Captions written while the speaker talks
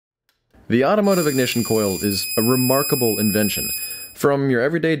The automotive ignition coil is a remarkable invention. From your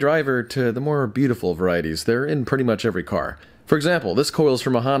everyday driver to the more beautiful varieties, they're in pretty much every car. For example, this coil's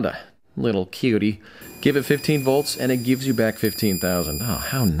from a Honda. Little cutie. Give it 15 volts and it gives you back 15,000. Oh,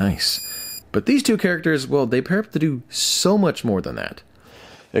 how nice. But these two characters, well, they pair up to do so much more than that.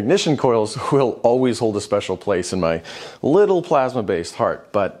 Ignition coils will always hold a special place in my little plasma-based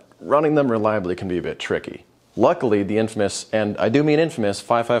heart, but running them reliably can be a bit tricky. Luckily, the infamous, and I do mean infamous,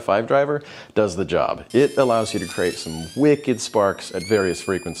 555 driver does the job. It allows you to create some wicked sparks at various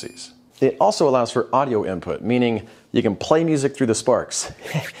frequencies. It also allows for audio input, meaning you can play music through the sparks.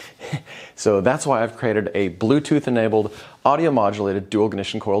 So that's why I've created a Bluetooth-enabled, audio-modulated dual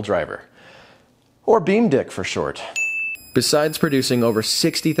ignition coil driver. Or beam dick for short. Besides producing over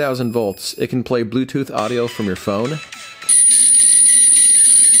 60,000 volts, it can play Bluetooth audio from your phone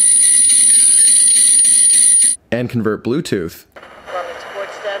and convert Bluetooth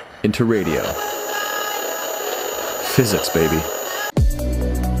into radio. Physics, baby.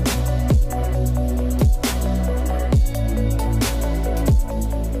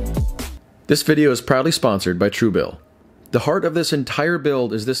 This video is proudly sponsored by Truebill. The heart of this entire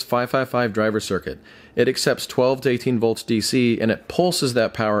build is this 555 driver circuit. It accepts 12 to 18 volts DC and it pulses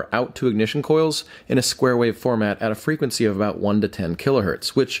that power out to ignition coils in a square wave format at a frequency of about 1 to 10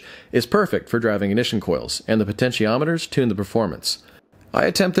 kilohertz, which is perfect for driving ignition coils, and the potentiometers tune the performance. I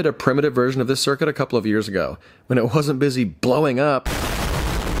attempted a primitive version of this circuit a couple of years ago, when it wasn't busy blowing up.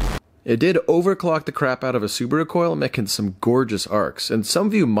 It did overclock the crap out of a Subaru coil, making some gorgeous arcs, and some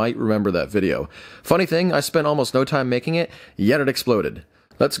of you might remember that video. Funny thing, I spent almost no time making it, yet it exploded.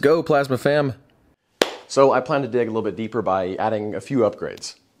 Let's go, Plasma fam! So I plan to dig a little bit deeper by adding a few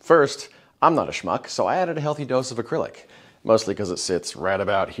upgrades. First, I'm not a schmuck, so I added a healthy dose of acrylic, mostly because it sits right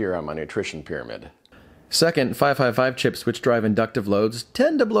about here on my nutrition pyramid. Second, 555 chips which drive inductive loads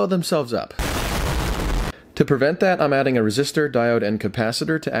tend to blow themselves up. To prevent that, I'm adding a resistor, diode, and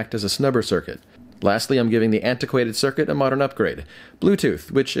capacitor to act as a snubber circuit. Lastly, I'm giving the antiquated circuit a modern upgrade,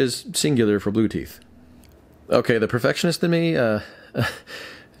 Bluetooth, which is singular for Bluetooth. Okay, the perfectionist in me,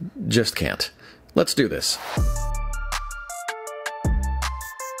 just can't. Let's do this.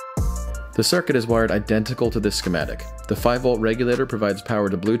 The circuit is wired identical to this schematic. The 5-volt regulator provides power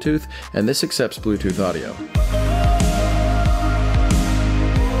to Bluetooth, and this accepts Bluetooth audio.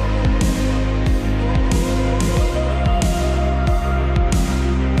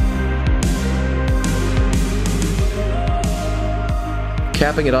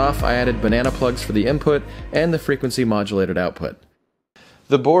 Capping it off, I added banana plugs for the input and the frequency modulated output.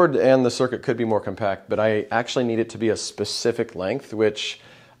 The board and the circuit could be more compact, but I actually need it to be a specific length, which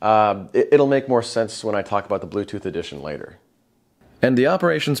it'll make more sense when I talk about the Bluetooth edition later. And the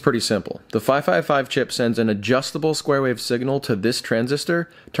operation's pretty simple. The 555 chip sends an adjustable square wave signal to this transistor,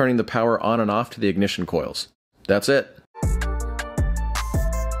 turning the power on and off to the ignition coils. That's it.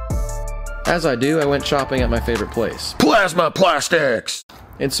 As I do, I went shopping at my favorite place, Plasma Plastics,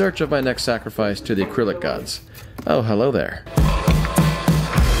 in search of my next sacrifice to the acrylic gods. Oh, hello there.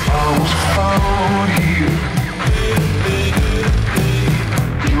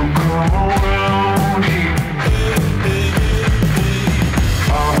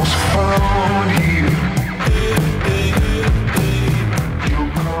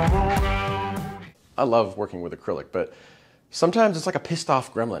 I love working with acrylic, but sometimes it's like a pissed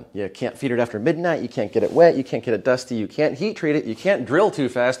off gremlin. You can't feed it after midnight, you can't get it wet, you can't get it dusty, you can't heat treat it, you can't drill too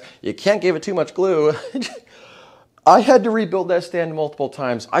fast, you can't give it too much glue. I had to rebuild that stand multiple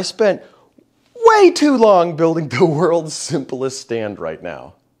times. I spent way too long building the world's simplest stand right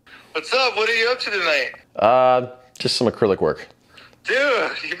now. What's up? What are you up to tonight? Just some acrylic work.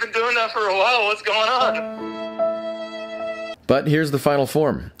 Dude, you've been doing that for a while. What's going on? But here's the final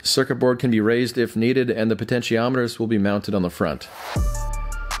form. Circuit board can be raised if needed, and the potentiometers will be mounted on the front.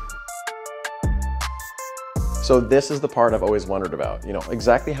 So this is the part I've always wondered about. You know,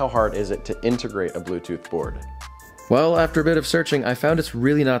 exactly how hard is it to integrate a Bluetooth board? Well, after a bit of searching, I found it's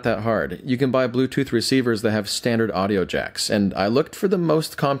really not that hard. You can buy Bluetooth receivers that have standard audio jacks, and I looked for the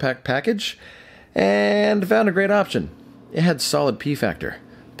most compact package, and found a great option. It had solid P factor,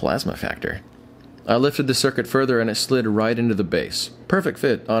 plasma factor. I lifted the circuit further and it slid right into the base. Perfect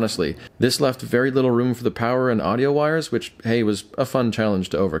fit, honestly. This left very little room for the power and audio wires, which, hey, was a fun challenge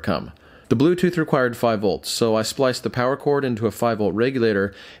to overcome. The Bluetooth required 5 volts, so I spliced the power cord into a 5-volt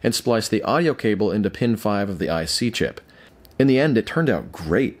regulator and spliced the audio cable into pin 5 of the IC chip. In the end, it turned out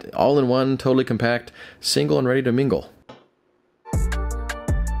great. All in one, totally compact, single and ready to mingle.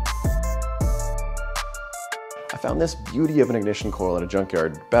 I found this beauty of an ignition coil at a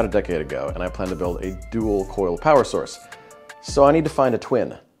junkyard about a decade ago, and I plan to build a dual coil power source. So I need to find a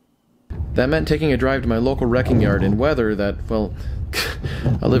twin. That meant taking a drive to my local wrecking yard in weather that, well,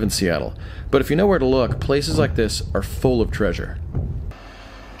 I live in Seattle. But if you know where to look, places like this are full of treasure.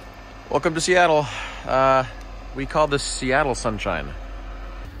 Welcome to Seattle. We call this Seattle sunshine.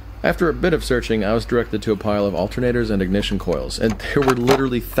 After a bit of searching, I was directed to a pile of alternators and ignition coils, and there were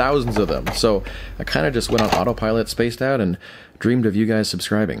literally thousands of them, so I kind of just went on autopilot, spaced out, and dreamed of you guys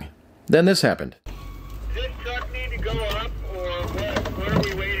subscribing. Then this happened. Does this truck need to go up, or what are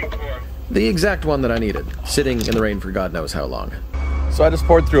we waiting for? The exact one that I needed, sitting in the rain for God knows how long. So I just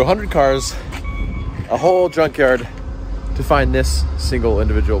poured through 100 cars, a whole junkyard, to find this single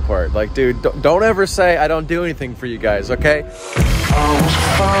individual part. Like, dude, don't ever say I don't do anything for you guys, okay?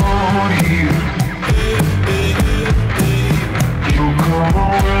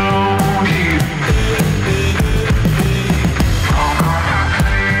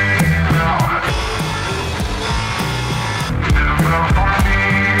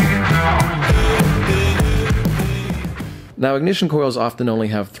 Now, ignition coils often only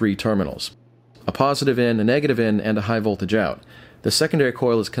have 3 terminals: a positive in, a negative in, and a high voltage out. The secondary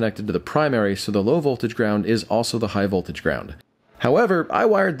coil is connected to the primary, so the low voltage ground is also the high voltage ground. However, I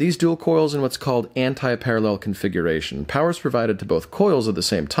wired these dual coils in what's called anti-parallel configuration. Power is provided to both coils at the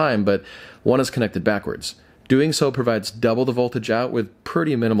same time, but one is connected backwards. Doing so provides double the voltage out with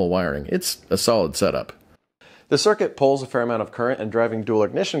pretty minimal wiring. It's a solid setup. The circuit pulls a fair amount of current, and driving dual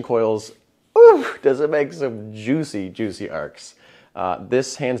ignition coils, ooh, does it make some juicy, juicy arcs.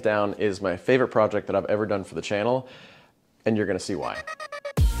 This, hands down, is my favorite project that I've ever done for the channel, and you're going to see why.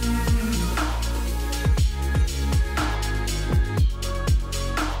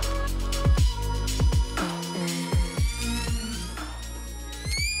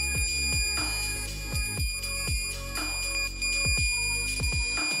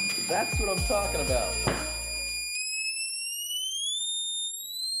 That's what I'm talking about.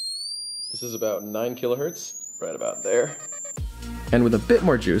 This is about 9 kilohertz, right about there. And with a bit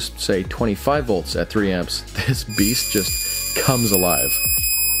more juice, say 25 volts at 3 amps, this beast just comes alive.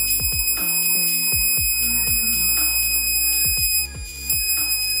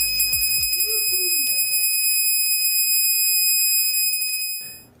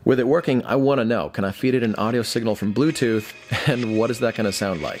 With it working, I want to know, can I feed it an audio signal from Bluetooth, and what is that going to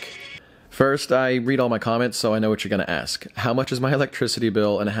sound like? First, I read all my comments, so I know what you're going to ask. How much is my electricity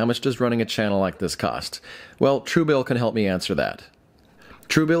bill, and how much does running a channel like this cost? Well, Truebill can help me answer that.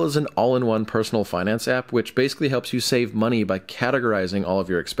 Truebill is an all-in-one personal finance app which basically helps you save money by categorizing all of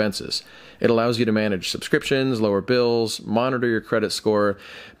your expenses. It allows you to manage subscriptions, lower bills, monitor your credit score,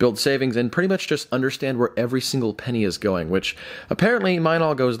 build savings, and pretty much just understand where every single penny is going, which apparently mine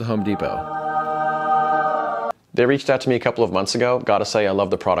all goes to Home Depot. They reached out to me a couple of months ago. Gotta say, I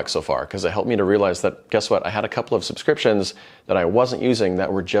love the product so far because it helped me to realize that, guess what, I had a couple of subscriptions that I wasn't using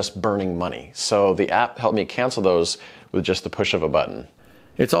that were just burning money. So the app helped me cancel those with just the push of a button.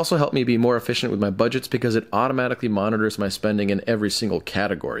 It's also helped me be more efficient with my budgets because it automatically monitors my spending in every single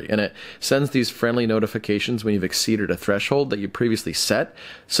category, and it sends these friendly notifications when you've exceeded a threshold that you previously set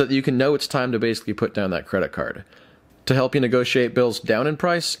so that you can know it's time to basically put down that credit card. To help you negotiate bills down in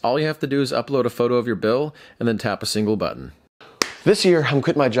price, all you have to do is upload a photo of your bill and then tap a single button. This year, I'm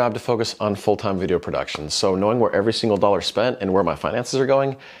quitting my job to focus on full-time video production, so knowing where every single dollar spent and where my finances are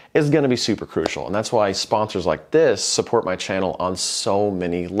going is going to be super crucial, and that's why sponsors like this support my channel on so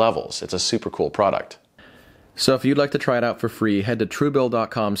many levels. It's a super cool product. So if you'd like to try it out for free, head to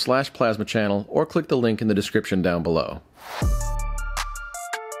truebill.com/plasmachannel or click the link in the description down below.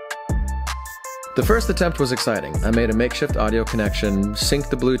 The first attempt was exciting. I made a makeshift audio connection, synced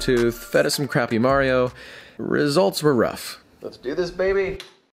the Bluetooth, fed it some crappy Mario. Results were rough. Let's do this, baby.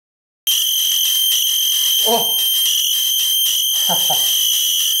 Oh!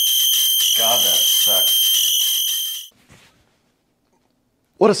 God, that sucks.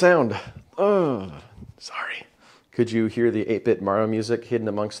 What a sound. Oh, sorry. Could you hear the 8-bit Mario music hidden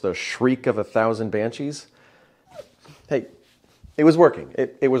amongst the shriek of 1,000 banshees? Hey, it was working.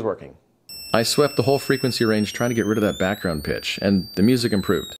 It was working. I swept the whole frequency range trying to get rid of that background pitch, and the music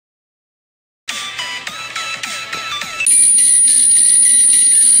improved.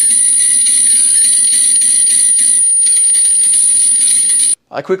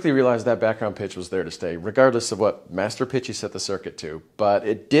 I quickly realized that background pitch was there to stay, regardless of what master pitch you set the circuit to, but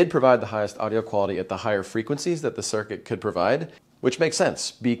it did provide the highest audio quality at the higher frequencies that the circuit could provide, which makes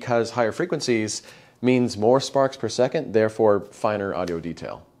sense, because higher frequencies means more sparks per second, therefore finer audio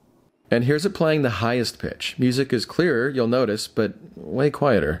detail. And here's it playing the highest pitch. Music is clearer, you'll notice, but way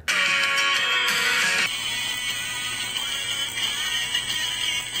quieter.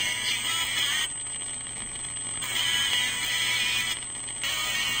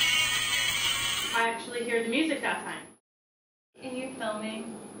 actually hear the music that time. Are you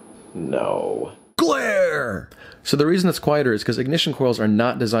filming? No. Glare! So the reason it's quieter is because ignition coils are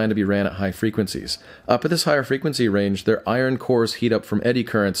not designed to be ran at high frequencies. Up at this higher frequency range, their iron cores heat up from eddy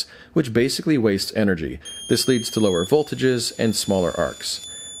currents, which basically wastes energy. This leads to lower voltages and smaller arcs.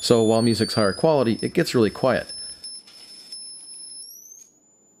 So while music's higher quality, it gets really quiet.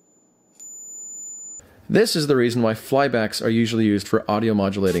 This is the reason why flybacks are usually used for audio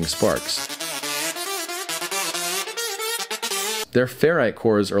modulating sparks. Their ferrite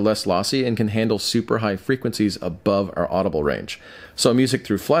cores are less lossy and can handle super high frequencies above our audible range. So music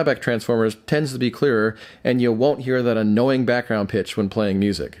through flyback transformers tends to be clearer, and you won't hear that annoying background pitch when playing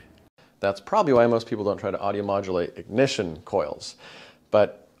music. That's probably why most people don't try to audio modulate ignition coils.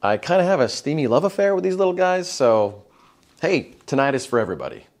 But I kind of have a steamy love affair with these little guys, so hey, tonight is for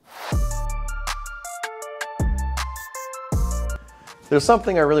everybody. There's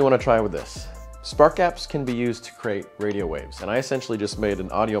something I really want to try with this. Spark gaps can be used to create radio waves, and I essentially just made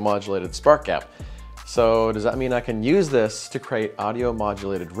an audio modulated spark gap. So does that mean I can use this to create audio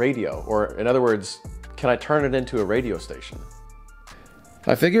modulated radio? Or in other words, can I turn it into a radio station?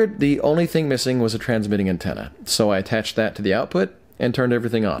 I figured the only thing missing was a transmitting antenna, so I attached that to the output and turned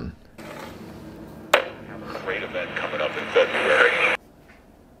everything on. Great event coming up in February.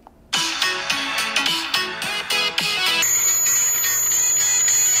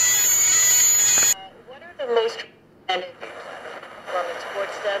 Most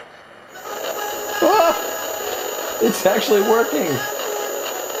sports stuff. Ah, it's actually working!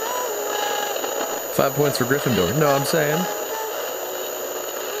 5 points for Gryffindor. No, I'm saying.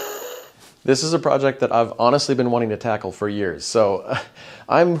 This is a project that I've honestly been wanting to tackle for years, so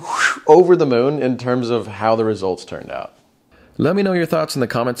I'm over the moon in terms of how the results turned out. Let me know your thoughts in the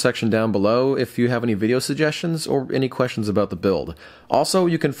comments section down below if you have any video suggestions or any questions about the build. Also,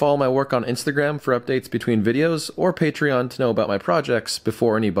 you can follow my work on Instagram for updates between videos or Patreon to know about my projects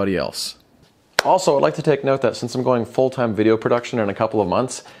before anybody else. Also, I'd like to take note that since I'm going full-time video production in a couple of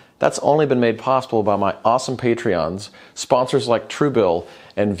months, that's only been made possible by my awesome Patreons, sponsors like Truebill,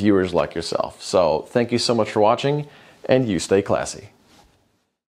 and viewers like yourself. So thank you so much for watching, and you stay classy.